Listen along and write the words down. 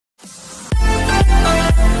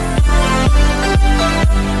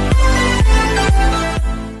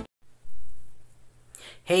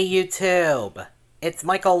Hey YouTube, it's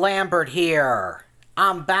Michael Lambert here.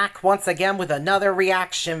 I'm back once again with another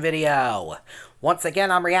reaction video. Once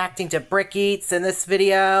again, I'm reacting to Brickeats in this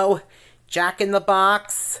video. Jack in the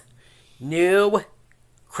Box, new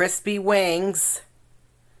crispy wings,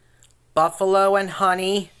 buffalo and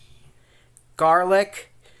honey,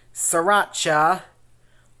 garlic, sriracha.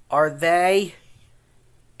 Are they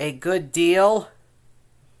a good deal?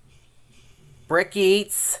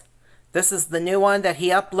 Brickeats. This is the new one that he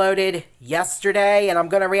uploaded yesterday, and I'm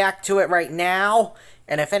going to react to it right now.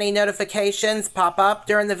 And if any notifications pop up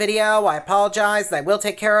during the video, I apologize. I will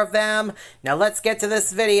take care of them. Now let's get to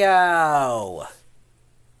this video.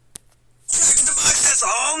 Jack in the Box has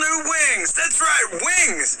all new wings. That's right,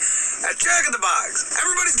 wings at Jack in the Box.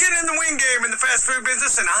 Everybody's getting in the wing game in the fast food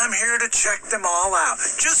business, and I'm here to check them all out.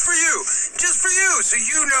 Just for you, so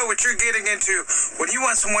you know what you're getting into when you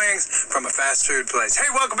want some wings from a fast food place. Hey,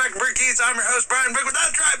 welcome back to Brickeats. I'm your host, Brian Brick.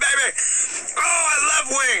 That's right, baby. Oh, I love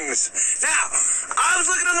wings. Now, I was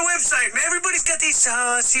looking on the website, and everybody's got these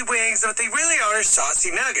saucy wings, but they really are saucy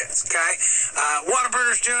nuggets, okay?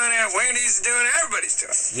 Whataburger's doing it, Wendy's doing it, everybody's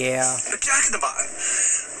doing it. Yeah. But Jack in the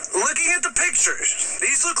Box, looking at the pictures,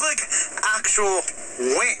 these look like actual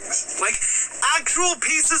wings, like actual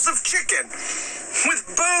pieces of chicken with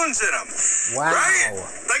bones in them. Wow. Right?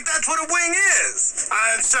 Like that's what a wing is.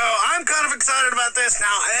 And so I'm kind of excited about this.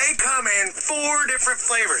 Now, they come in 4 different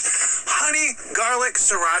flavors. Honey, garlic,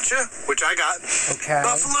 sriracha, which I got. Okay.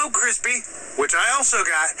 Buffalo crispy, which I also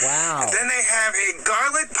got. Wow. And then they have a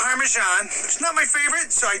garlic parmesan, which is not my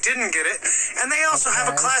favorite, so I didn't get it. And they also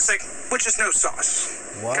have a classic, which is no sauce.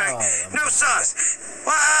 Wow. Okay? No sauce.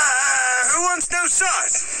 Well, who wants no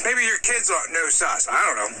sauce? Maybe your kids want no sauce. I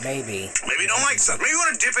don't know. Maybe. Maybe you don't like sauce. Maybe you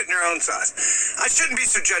want to dip it in your own sauce. I shouldn't be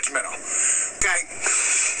so judgmental. Okay?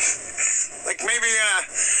 Like maybe you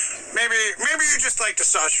just like to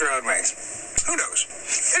sauce your own wings. Who knows?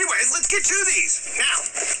 Anyways, let's get to these. Now,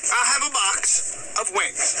 I have a box of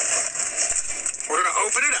wings. We're going to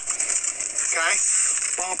open it up. Okay?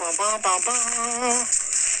 Bum, bum, bum, bum, bum.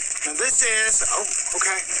 Now this is,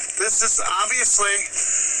 okay. This is obviously,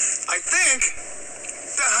 I think,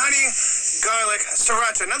 the honey garlic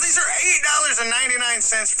sriracha. Now these are $8.99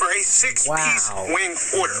 for a 6-piece wing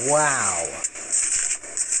order. Wow.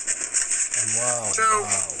 Whoa. So,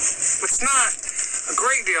 it's not a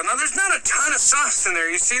great deal. Now there's not a ton of sauce in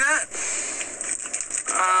there. You see that?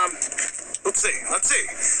 Let's see.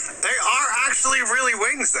 They are actually really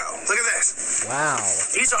wings though. Look at this. Wow.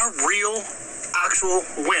 These are real, actual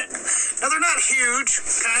wings. Now they're not huge,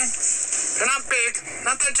 okay? They're not big,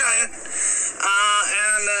 not that giant.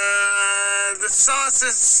 And the sauce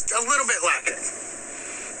is a little bit lacking.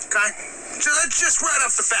 Okay? So that's just right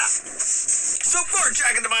off the bat. So far,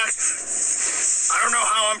 Jack in the Box, I don't know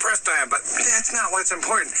how impressed I am, but that's not what's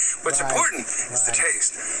important. What's important is the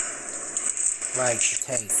taste. Right, the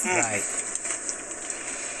taste, right.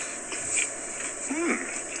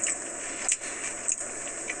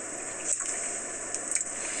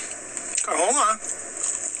 Okay, hold on.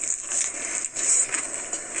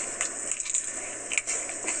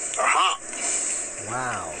 They're hot.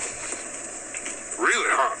 Wow.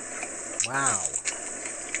 Really hot. Wow.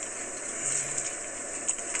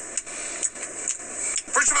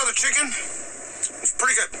 First of all, the chicken is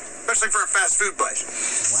pretty good, especially for a fast food place.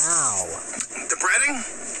 Wow. The breading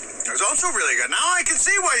is also really good. Now I can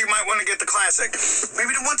see why you might want to get the classic. Maybe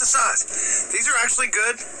you don't want the sauce. These are actually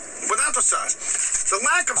good without the sauce. The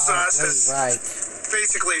lack of sauce has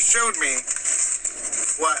basically showed me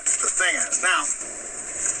what the thing is. Now, 1,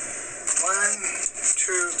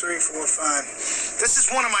 2, 3, 4, 5. This is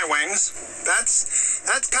one of my wings. That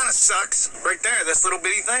kind of sucks right there. This little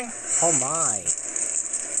bitty thing. Oh my.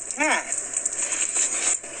 I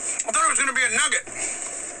thought it was going to be a nugget.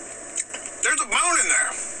 There's a bone in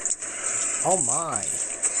there. Oh my.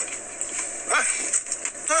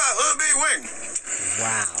 Little bitty wing.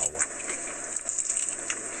 Wow.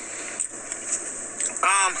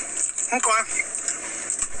 Okay.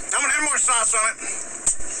 I'm going to add more sauce on it.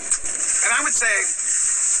 And I would say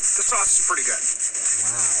the sauce is pretty good.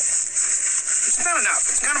 Wow. It's not enough.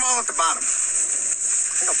 It's kind of all at the bottom. I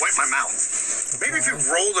think I'll wipe my mouth. Maybe if you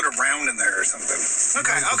rolled it around in there or something.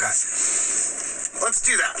 Okay. Let's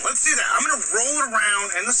do that. I'm going to roll it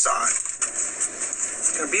around in the sauce.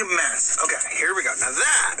 It's going to be a mess. Okay, here we go. Now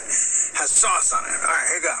that has sauce on it. All right,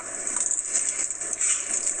 here we go.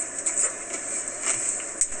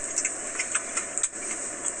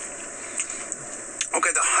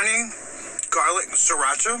 Okay, the honey garlic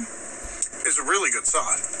sriracha is a really good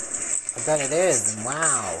sauce. I bet it is.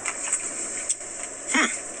 Wow.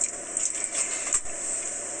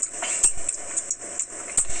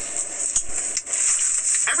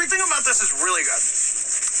 really good.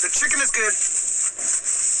 The chicken is good.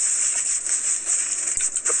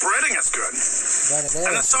 The breading is good.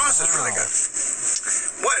 And the sauce is really good.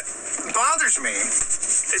 What bothers me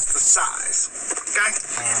is the size. Okay?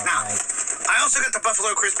 Now, I also got the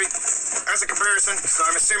Buffalo Crispy as a comparison, so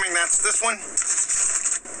I'm assuming that's this one.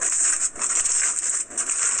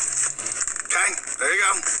 Okay, there you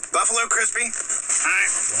go. Buffalo Crispy.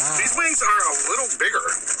 Alright. Wow. These wings are a little bigger.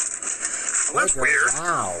 Well, that's weird.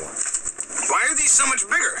 Wow. Why are these so much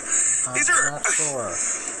bigger? These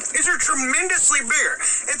are tremendously bigger.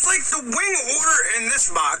 It's like the wing order in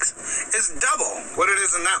this box is double what it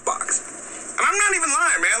is in that box. And I'm not even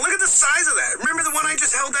lying, man. Look at the size of that. Remember the one I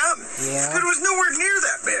just held up? Yeah. It was nowhere near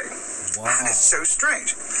that big. Wow. That is so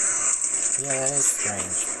strange. Yeah, that is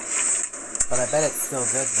strange. But I bet it's still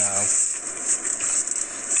good, though.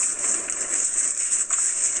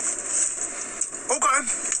 Okay.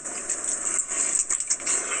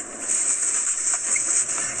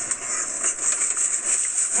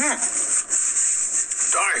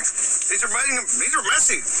 Sorry. These are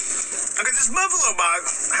messy. Okay, this buffalo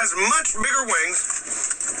box has much bigger wings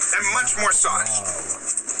and much more sauce.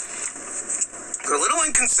 They're a little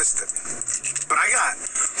inconsistent, but I got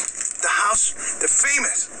the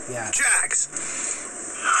famous Jack's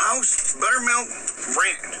House Buttermilk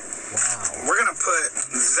Ranch. Wow. We're gonna put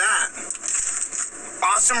that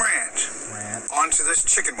awesome ranch onto this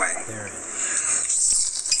chicken wing. There it is.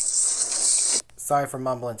 Sorry for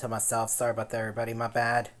mumbling to myself. Sorry about that, everybody. My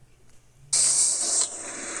bad.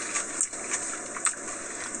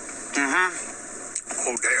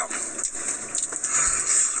 Oh, damn.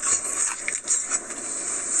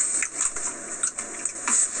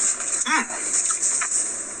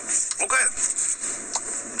 Okay.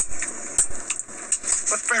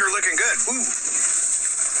 That finger looking good. Ooh.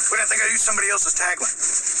 Wait, I think I used somebody else's tagline.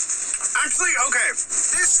 Actually, okay.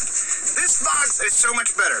 This box is so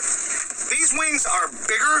much better. These wings are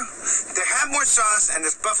bigger, they have more sauce, and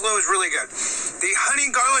this buffalo is really good. The honey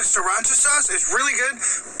garlic sriracha sauce is really good,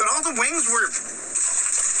 but all the wings were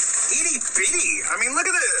itty bitty. I mean, look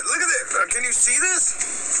at it. Can you see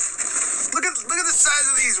this? Look at the size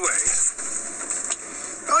of these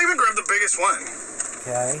wings. I'll even grab the biggest one.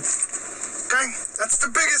 Okay. Okay, that's the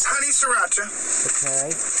biggest honey sriracha.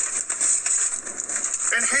 Okay.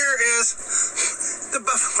 And here is the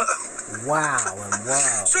buffalo. Wow, and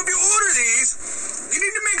wow. So if you order these, you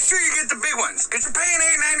need to make sure you get the big ones, because you're paying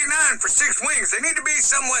 $8.99 for 6 wings. They need to be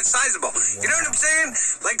somewhat sizable. Wow. You know what I'm saying?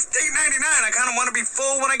 Like $8.99, I kind of want to be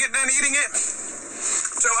full when I get done eating it.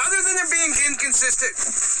 So other than them being inconsistent,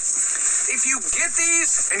 if you get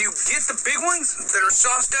these and you get the big ones that are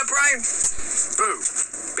sauced up right, boo,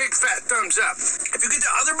 big fat thumbs up. If you get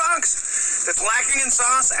the other box that's lacking in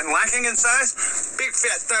sauce and lacking in size, big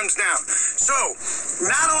fat thumbs down. So,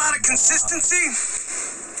 not a lot of consistency,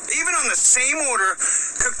 even on the same order,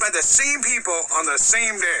 cooked by the same people on the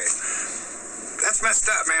same day. That's messed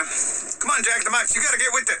up, man. Come on, Jack in the Box, you gotta get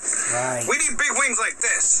with it. Right. We need big wings like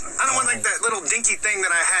this. I don't want like that little dinky thing that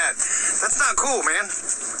I had. That's not cool, man.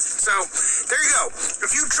 So, there you go.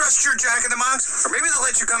 If you trust your Jack in the Box, or maybe they'll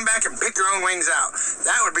let you come back and pick your own wings out.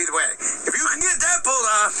 That would be the way. If you can get that pulled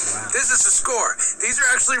off, this is a score. These are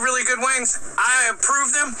actually really good wings. I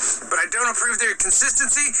approve them, but I don't approve their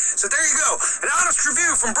consistency. So there you go. An honest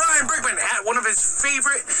review from Brian Brickman at one of his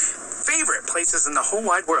favorite places in the whole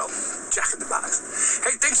wide world, Jack in the Box.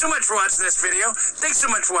 Hey, thanks so much for watching this video. Thanks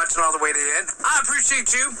so much for watching all the way to the end. I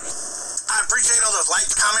appreciate you. I appreciate all those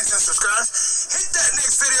likes, comments, and subscribes. Hit that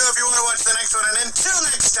next video if you want to watch the next one. And until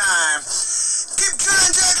next time, keep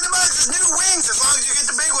trying Jack in the Box's new wings as long as you get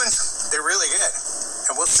the big ones. They're really good.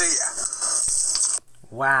 And we'll see ya.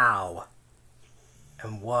 Wow.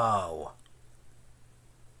 And whoa.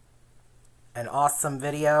 An awesome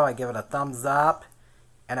video. I give it a thumbs up.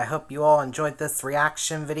 And I hope you all enjoyed this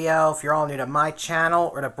reaction video. If you're all new to my channel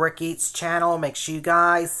or the brickeats channel, make sure you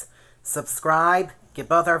guys subscribe. Give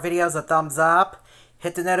both our videos a thumbs up.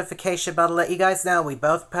 Hit the notification bell to let you guys know we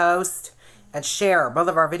both post. And share both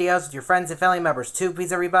of our videos with your friends and family members too,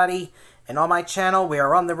 please, everybody. And on my channel, we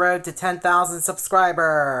are on the road to 10,000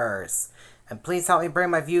 subscribers. And please help me bring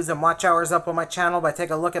my views and watch hours up on my channel by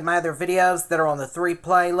taking a look at my other videos that are on the 3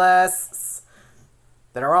 playlists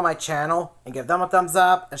that are on my channel, and give them a thumbs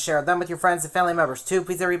up, and share them with your friends and family members too,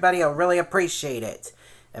 please, everybody. I really appreciate it.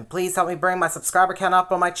 And please help me bring my subscriber count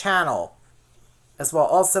up on my channel as well.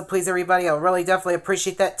 Also, please, everybody, I really definitely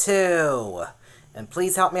appreciate that too. And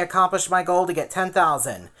please help me accomplish my goal to get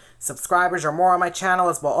 10,000 subscribers or more on my channel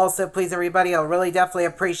as well. Also, please, everybody, I really definitely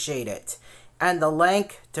appreciate it. And the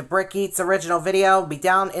link to Brick Eats' original video will be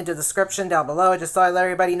down in the description down below. I just thought I'd let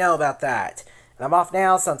everybody know about that. I'm off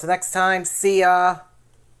now, so until next time, see ya!